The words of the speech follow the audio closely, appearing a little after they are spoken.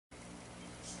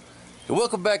And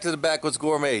welcome back to the Backwoods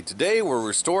Gourmet. Today we're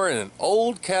restoring an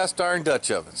old cast iron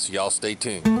Dutch oven, so y'all stay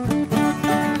tuned.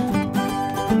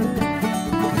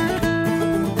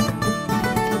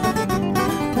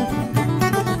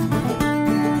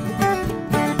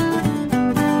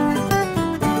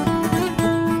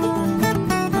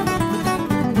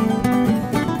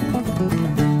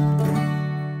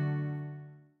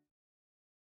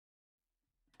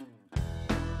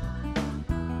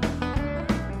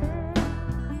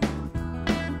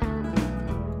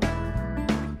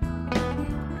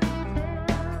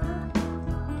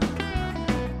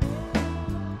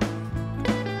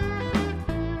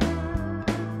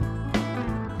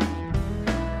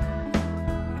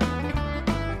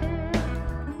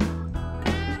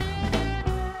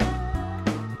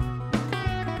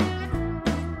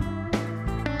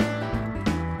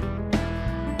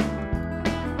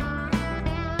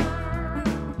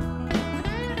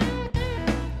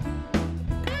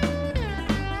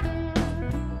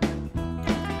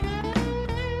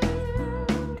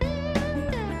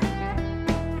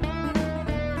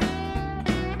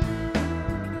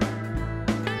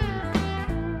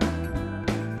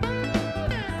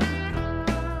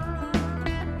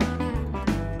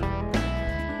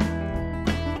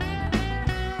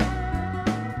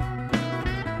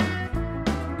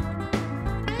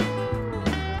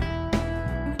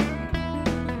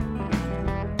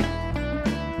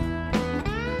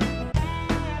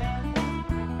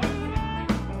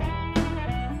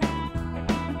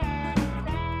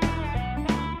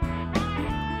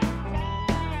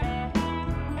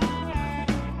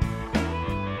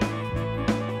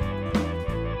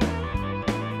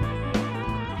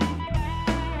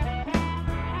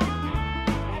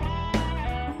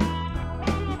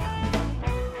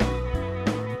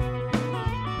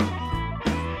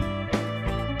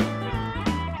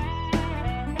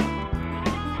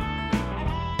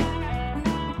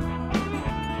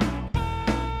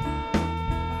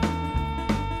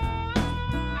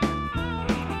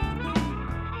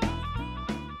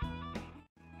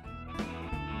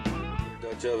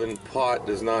 Dutch oven pot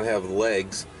does not have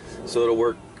legs, so it'll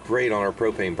work great on our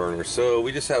propane burner. So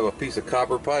we just have a piece of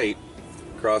copper pipe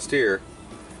across here.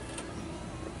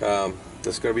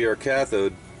 That's going to be our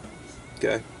cathode,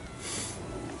 okay?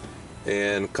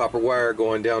 And copper wire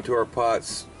going down to our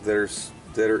pots that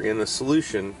are in the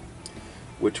solution,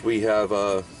 which we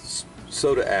have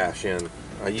soda ash in.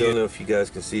 I don't know if you guys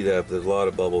can see that, but there's a lot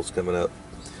of bubbles coming up.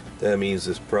 That means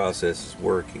this process is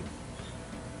working.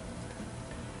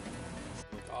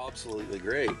 Absolutely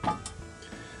great.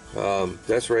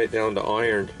 That's right down to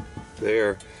ironed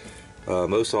there.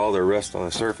 Most all the rust on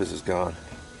the surface is gone.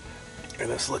 And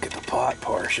let's look at the pot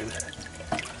portion.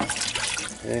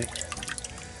 Okay,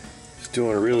 it's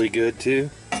doing really good too.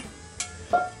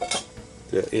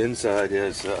 The inside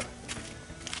is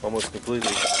almost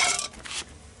completely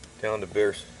down to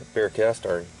bare cast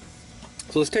iron.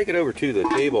 So let's take it over to the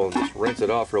table and just rinse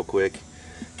it off real quick,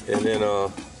 and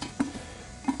then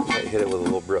might hit it with a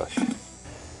little brush.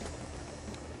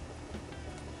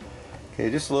 Okay,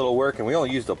 just a little work, and we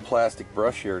only used a plastic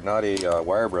brush here, not a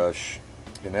wire brush,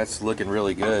 and that's looking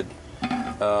really good.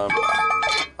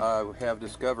 I have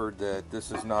discovered that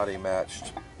this is not a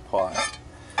matched pot.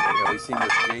 You know, we see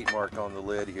this gate mark on the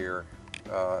lid here.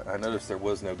 I noticed there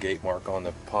was no gate mark on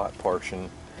the pot portion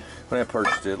when I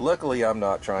purchased it. Luckily, I'm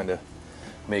not trying to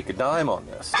make a dime on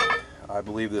this. I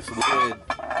believe this lid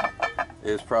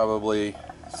is probably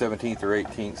 17th or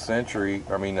 18th century,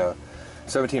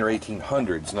 17 or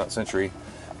 1800s, not century,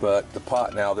 but the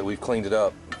pot, now that we've cleaned it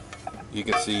up, you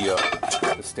can see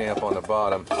the stamp on the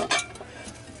bottom.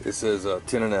 It says a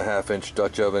 10.5-inch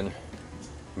Dutch oven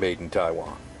made in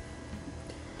Taiwan.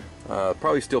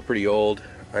 Probably still pretty old.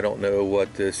 I don't know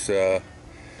what this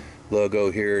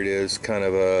logo here, it is kind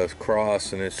of a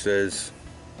cross, and it says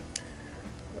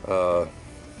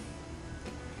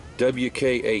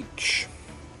WKH.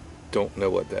 Don't know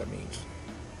what that means.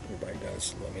 Everybody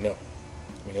does. Let me know.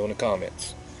 Let me know in the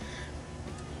comments.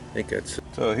 I think that's it.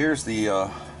 So here's the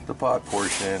pot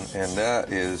portion, and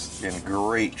that is in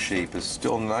great shape. It's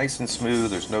still nice and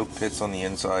smooth. There's no pits on the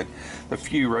inside. A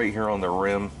few right here on the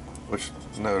rim, which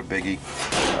is not a biggie.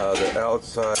 The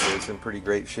outside is in pretty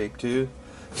great shape too.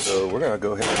 So we're gonna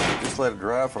go ahead and just let it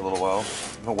dry for a little while.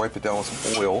 I'm gonna wipe it down with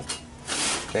some oil,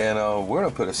 and we're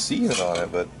gonna put a season on it.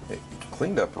 But it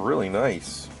cleaned up really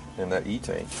nice in that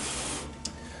E-tank.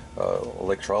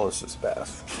 Electrolysis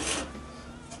bath,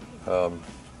 and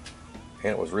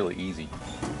it was really easy.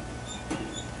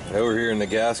 Over here in the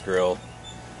gas grill,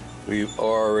 we've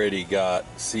already got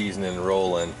seasoning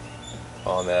rolling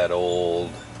on that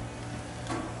old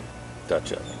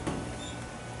Dutch oven.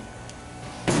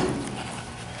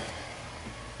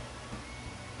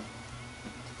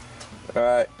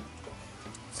 Alright,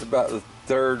 it's about the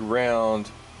third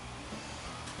round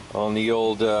on the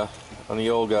old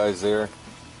guys there.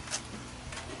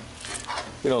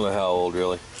 We don't know how old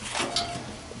really.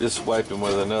 Just wiped them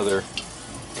with another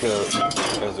coat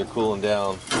as they're cooling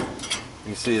down.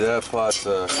 You see that pot's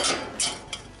got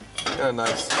a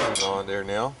nice skin on there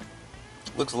now.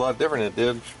 Looks a lot different than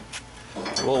it did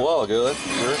a little while ago, that's for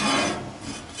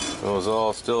sure. It was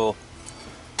all still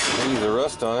maybe the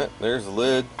rust on it. There's the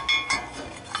lid.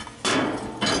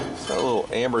 It's got a little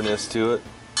amberness to it,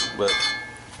 but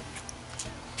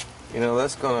you know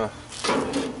that's gonna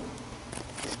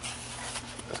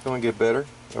get better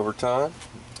over time.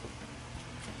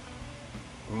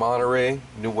 Monterrey,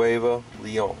 Nuevo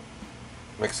Leon,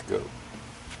 Mexico.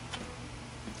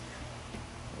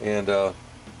 And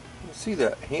see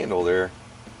that handle there?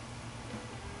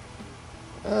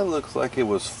 That looks like it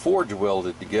was forge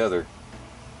welded together.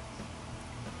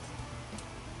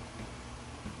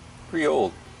 Pretty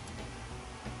old.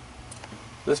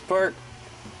 This part?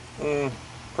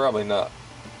 Probably not.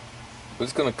 But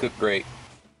it's gonna cook great.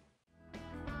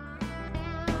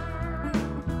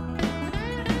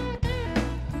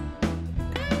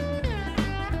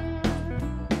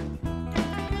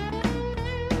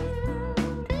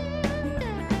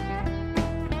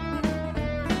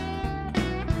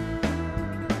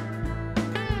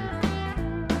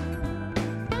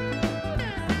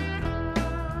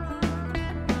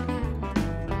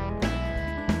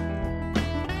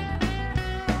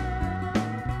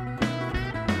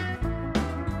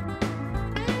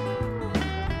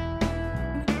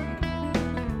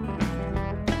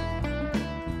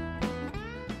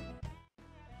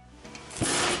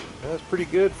 That's pretty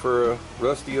good for a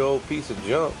rusty old piece of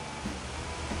junk.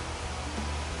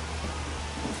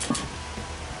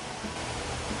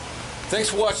 Thanks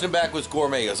for watching the Backwoods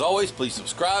Gourmet. As always, please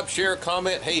subscribe, share,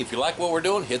 comment. Hey, if you like what we're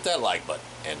doing, hit that like button.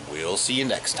 And we'll see you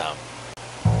next time.